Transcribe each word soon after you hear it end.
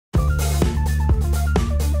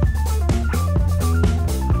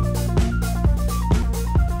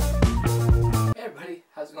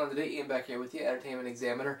today? Ian back here with you, Entertainment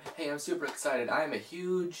Examiner. Hey, I'm super excited. I am a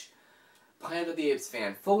huge Planet of the Apes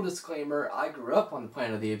fan. Full disclaimer, I grew up on the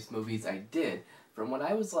Planet of the Apes movies. I did. From when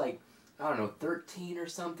I was like, I don't know, 13 or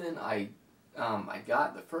something, I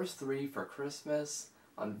got the first 3 for Christmas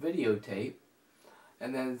on videotape,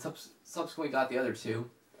 and then subsequently got the other 2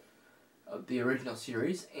 of the original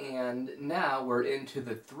series, and now we're into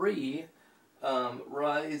the 3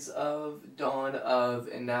 Rise of, Dawn of,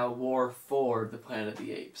 and now War for the Planet of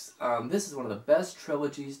the Apes. This is one of the best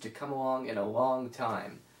trilogies to come along in a long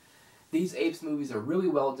time. These Apes movies are really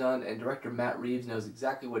well done, and director Matt Reeves knows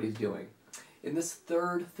exactly what he's doing. In this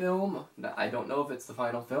 3rd film, I don't know if it's the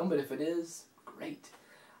final film, but if it is, great.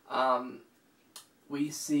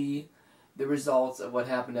 We see the results of what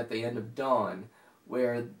happened at the end of Dawn,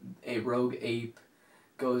 where a rogue ape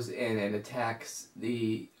goes in and attacks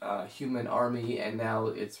the human army, and now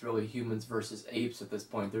it's really humans versus apes at this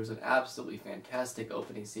point. There's an absolutely fantastic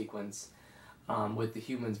opening sequence with the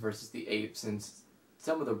humans versus the apes, and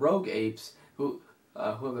some of the rogue apes who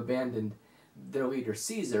have abandoned their leader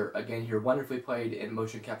Caesar, again here wonderfully played in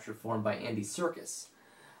motion capture form by Andy Serkis,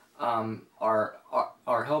 are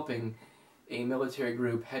helping a military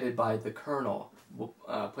group headed by the Colonel,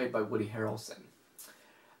 played by Woody Harrelson.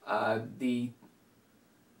 The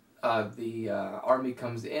army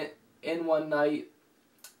comes in one night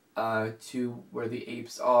to where the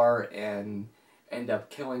apes are and end up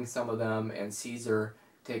killing some of them, and Caesar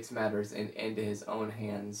takes matters into his own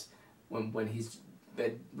hands when he's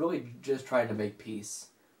been really just trying to make peace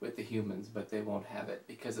with the humans, but they won't have it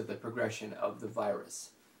because of the progression of the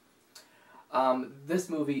virus. This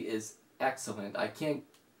movie is excellent. I can't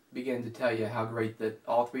begin to tell you how great that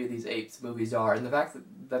all 3 of these Apes movies are, and the fact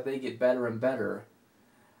that they get better and better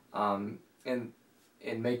and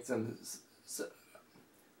make them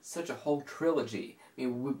such a whole trilogy. I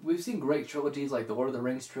mean, we've seen great trilogies like the Lord of the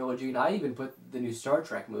Rings trilogy, and I even put the new Star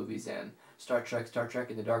Trek movies in. Star Trek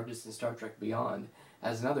Into Darkness, and Star Trek Beyond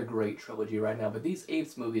as another great trilogy right now. But these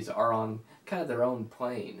Apes movies are on kind of their own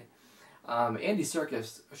plane. Andy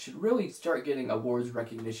Serkis should really start getting awards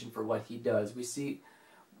recognition for what he does. We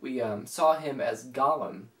saw him as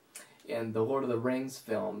Gollum in the Lord of the Rings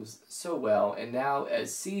films so well, and now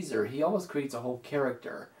as Caesar, he almost creates a whole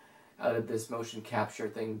character out of this motion capture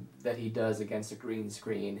thing that he does against a green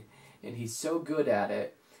screen, and he's so good at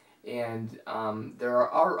it. And there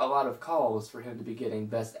are a lot of calls for him to be getting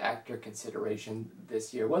Best Actor consideration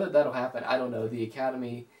this year. Whether that'll happen, I don't know. The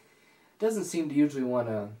Academy doesn't seem to usually want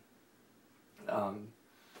to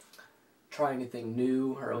try anything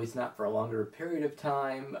new, or at least not for a longer period of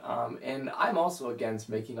time. And I'm also against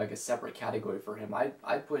making like a separate category for him.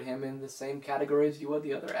 I'd put him in the same category as you would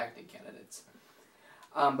the other acting candidates.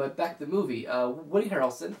 But back to the movie, Woody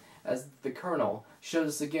Harrelson as the Colonel shows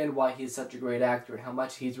us again why he's such a great actor and how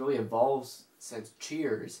much he's really evolved since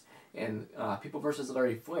Cheers and People vs.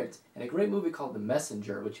 Larry Flint, and a great movie called The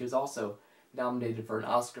Messenger, which he was also nominated for an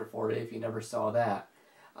Oscar for if you never saw that.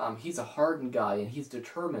 He's a hardened guy, and he's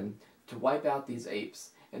determined to wipe out these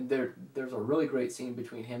apes, and there's a really great scene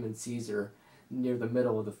between him and Caesar near the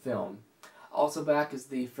middle of the film. Also back is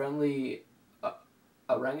the friendly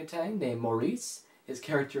orangutan named Maurice. His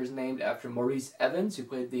character is named after Maurice Evans, who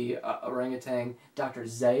played the orangutan Dr.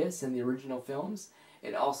 Zaius in the original films.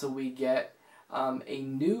 And also we get a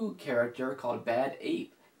new character called Bad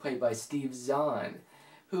Ape, played by Steve Zahn,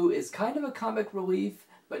 who is kind of a comic relief,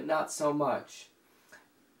 but not so much.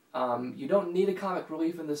 You don't need a comic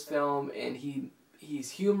relief in this film, and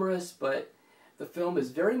he's humorous, but the film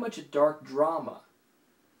is very much a dark drama.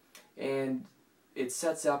 And it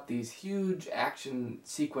sets up these huge action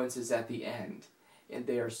sequences at the end. And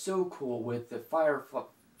they are so cool with the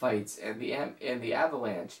firefights and the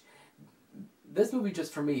avalanche. This movie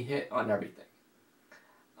just for me hit on everything.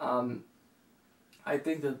 I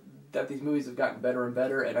think that these movies have gotten better and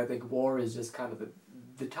better, and I think War is just kind of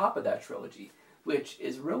the top of that trilogy, which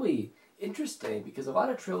is really interesting because a lot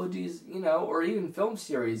of trilogies, you know, or even film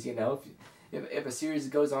series, you know, if a series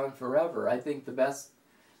goes on forever, I think the best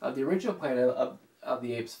of the original Planet of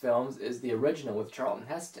the Apes films is the original with Charlton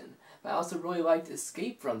Heston. I also really liked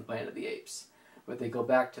Escape from the Planet of the Apes, where they go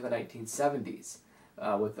back to the 1970s,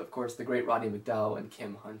 with, of course, the great Roddy McDowall and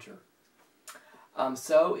Kim Hunter.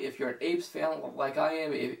 So, if you're an Apes fan like I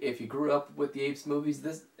am, if you grew up with the Apes movies,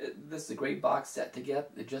 this is a great box set to get.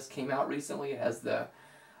 It just came out recently. It has the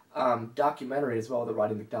documentary as well that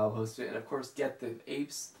Roddy McDowall hosted, and of course, get the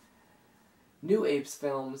new Apes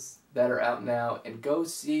films that are out now, and go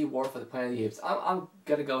see War for the Planet of the Apes. I'm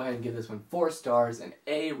going to go ahead and give this one 4 stars, an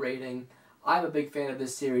A rating. I'm a big fan of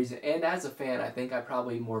this series, and as a fan, I think I'm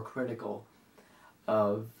probably more critical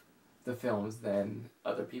of the films than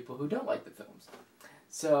other people who don't like the films.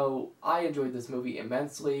 So I enjoyed this movie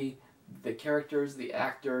immensely. The characters, the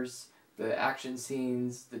actors, the action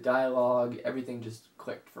scenes, the dialogue, everything just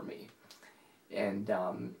clicked for me. And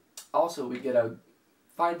also we get a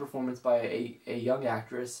fine performance by a young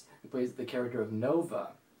actress who plays the character of Nova,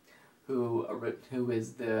 who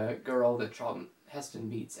is the girl that Charlton Heston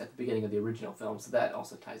meets at the beginning of the original film, so that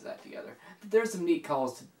also ties that together. But there's some neat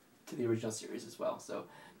calls to the original series as well, so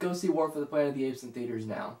go see War for the Planet of the Apes in theaters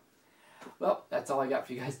now. Well, that's all I got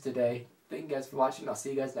for you guys today. Thank you guys for watching. I'll see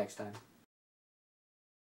you guys next time.